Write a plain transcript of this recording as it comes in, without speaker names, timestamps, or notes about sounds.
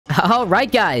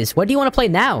Alright guys, what do you want to play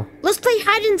now? Let's play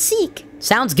hide and seek.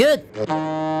 Sounds good.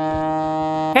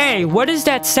 Hey, what is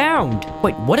that sound?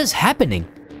 Wait, what is happening?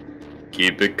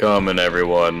 Keep it coming,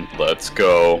 everyone. Let's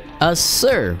go.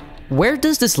 Sir, where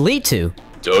does this lead to?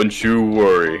 Don't you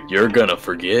worry. You're gonna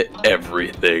forget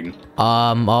everything.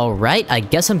 Alright, I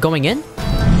guess I'm going in?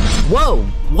 Whoa,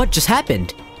 what just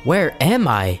happened? Where am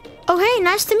I? Oh hey,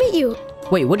 nice to meet you.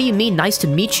 Wait, what do you mean nice to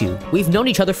meet you? We've known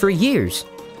each other for years.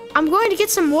 I'm going to get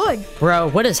some wood. Bro,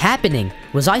 what is happening?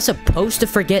 Was I supposed to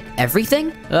forget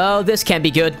everything? Oh, this can't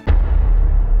be good.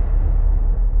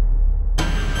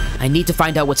 I need to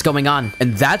find out what's going on.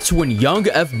 And that's when young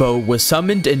Evbo was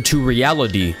summoned into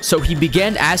reality. So he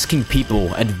began asking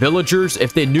people and villagers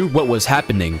if they knew what was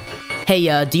happening.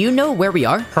 Hey, do you know where we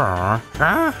are?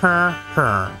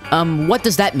 What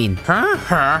does that mean?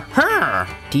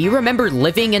 Do you remember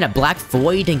living in a black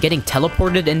void and getting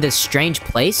teleported in this strange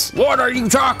place? What are you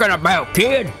talking about,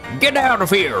 kid? Get out of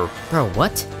here! Bro,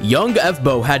 what? Young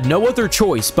Evbo had no other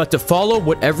choice but to follow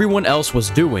what everyone else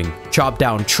was doing. Chop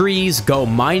down trees, go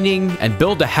mining, and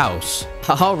build a house.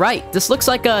 Alright, this looks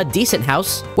like a decent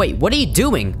house. Wait, what are you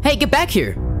doing? Hey, get back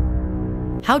here!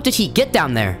 How did he get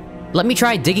down there? Let me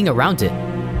try digging around it.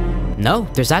 No,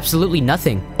 there's absolutely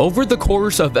nothing. Over the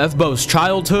course of Evbo's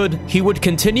childhood, he would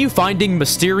continue finding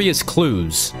mysterious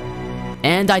clues.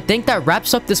 And I think that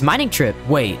wraps up this mining trip.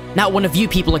 Wait, not one of you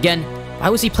people again. Why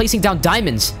was he placing down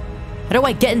diamonds? How do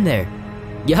I get in there?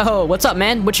 Yo, what's up,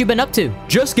 man? What you been up to?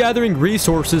 Just gathering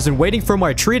resources and waiting for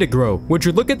my tree to grow. Would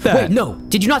you look at that? Wait, no.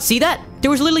 Did you not see that? There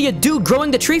was literally a dude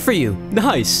growing the tree for you.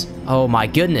 Nice. Oh my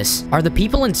goodness. Are the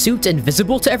people in suits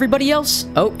invisible to everybody else?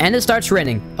 Oh, and it starts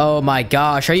raining. Oh my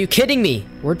gosh, are you kidding me?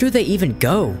 Where do they even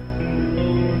go?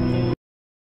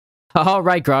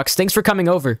 Alright, Grox, thanks for coming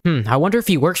over. I wonder if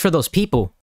he works for those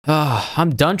people.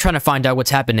 I'm done trying to find out what's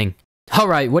happening.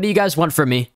 Alright, what do you guys want from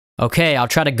me? Okay, I'll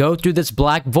try to go through this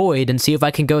black void and see if I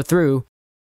can go through.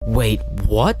 Wait,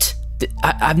 what?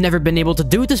 I've never been able to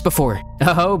do this before.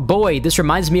 Oh boy, this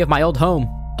reminds me of my old home.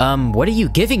 What are you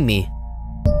giving me?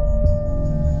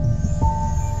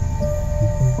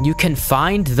 You can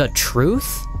find the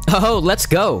truth? Oh, let's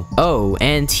go. Oh,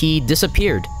 and he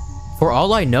disappeared. For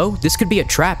all I know, this could be a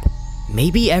trap.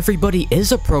 Maybe everybody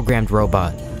is a programmed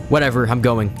robot. Whatever, I'm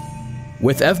going.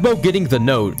 With Evbo getting the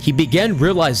note, he began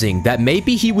realizing that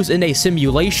maybe he was in a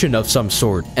simulation of some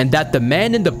sort, and that the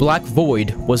man in the black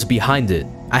void was behind it.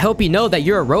 I hope you know that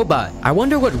you're a robot. I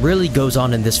wonder what really goes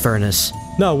on in this furnace.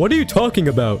 Now, what are you talking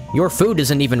about? Your food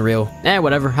isn't even real.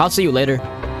 Whatever. I'll see you later.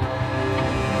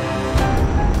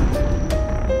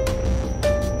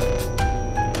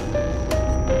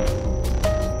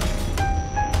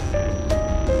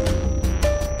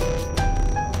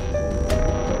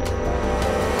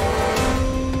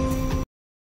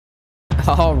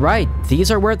 Alright, these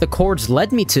are where the cords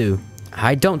led me to.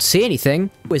 I don't see anything.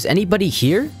 Is anybody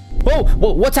here? Whoa,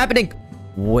 what's happening?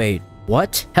 Wait,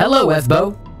 what? Hello,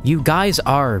 Evbo. You guys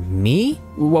are me?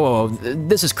 Whoa,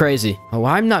 this is crazy. Oh,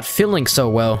 I'm not feeling so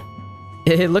well.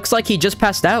 It looks like he just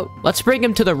passed out. Let's bring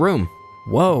him to the room.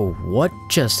 Whoa, what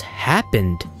just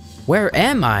happened? Where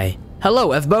am I? Hello,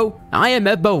 Evbo. I am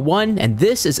Evbo 1, and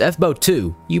this is Evbo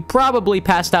 2. You probably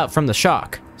passed out from the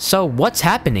shock. So what's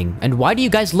happening, and why do you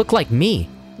guys look like me?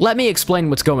 Let me explain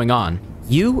what's going on.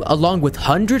 You, along with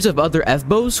hundreds of other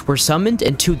Evbos, were summoned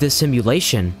into this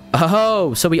simulation.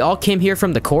 Oh, so we all came here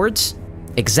from the cords?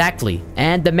 Exactly.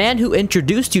 And the man who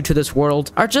introduced you to this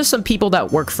world are just some people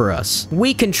that work for us.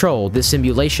 We control this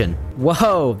simulation.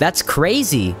 Whoa, that's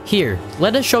crazy. Here,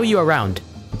 let us show you around.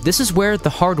 This is where the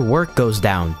hard work goes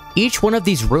down. Each one of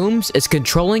these rooms is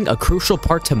controlling a crucial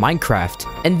part to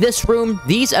Minecraft. In this room,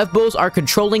 these Evbos are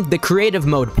controlling the creative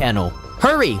mode panel.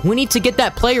 Hurry, we need to get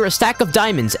that player a stack of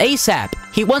diamonds ASAP.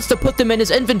 He wants to put them in his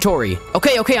inventory.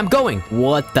 Okay, I'm going.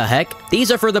 What the heck?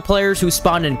 These are for the players who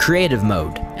spawn in creative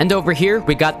mode. And over here,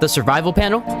 we got the survival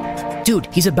panel. Dude,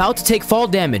 he's about to take fall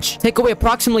damage. Take away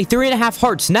approximately 3.5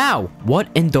 hearts now. What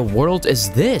in the world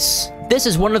is this? This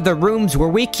is one of the rooms where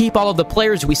we keep all of the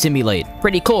players we simulate.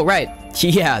 Pretty cool, right?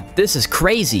 Yeah, this is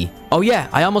crazy. Oh yeah,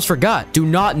 I almost forgot. Do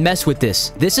not mess with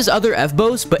this. This is other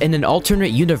Evbos, but in an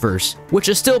alternate universe, which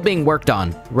is still being worked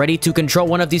on. Ready to control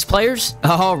one of these players?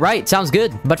 Alright, sounds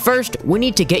good. But first, we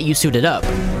need to get you suited up.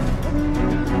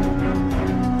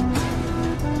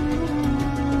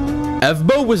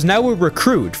 Evbo was now a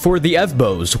recruit for the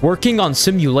Evbos, working on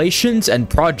simulations and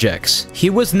projects. He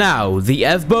was now the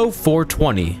Evbo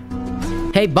 420.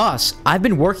 Hey boss, I've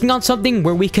been working on something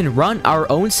where we can run our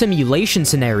own simulation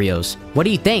scenarios. What do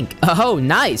you think? Oh,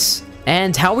 nice!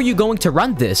 And how are you going to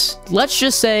run this? Let's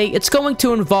just say it's going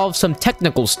to involve some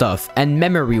technical stuff and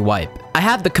memory wipe. I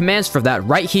have the commands for that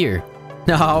right here.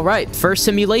 Alright, first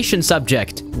simulation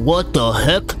subject. What the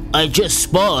heck? I just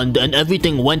spawned and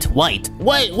everything went white.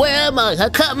 Wait, where am I? I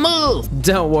can't move!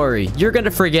 Don't worry, you're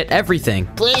gonna forget everything.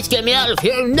 Please get me out of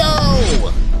here,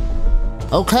 no!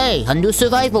 Okay, a new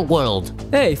survival world.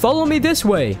 Hey, follow me this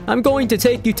way. I'm going to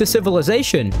take you to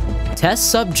civilization.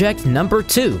 Test subject number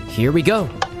 2. Here we go.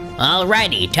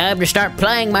 Alrighty, time to start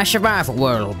playing my survival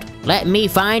world. Let me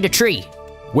find a tree.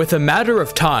 With a matter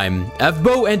of time,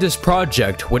 Evbo and his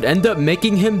project would end up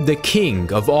making him the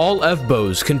king of all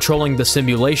Evbos controlling the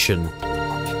simulation.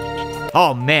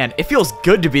 Oh man, it feels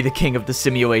good to be the king of the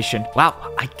simulation.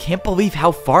 Wow, I can't believe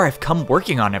how far I've come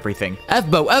working on everything.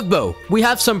 Evbo, we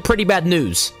have some pretty bad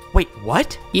news. Wait,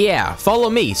 what? Yeah, follow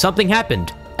me, something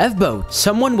happened. Evbo,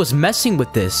 someone was messing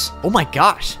with this. Oh my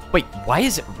gosh. Wait, why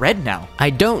is it red now?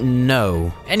 I don't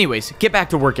know. Anyways, get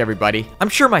back to work, everybody. I'm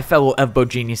sure my fellow Evbo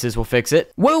geniuses will fix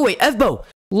it. Wait, Evbo,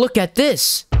 look at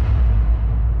this.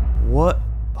 What?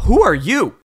 Who are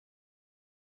you?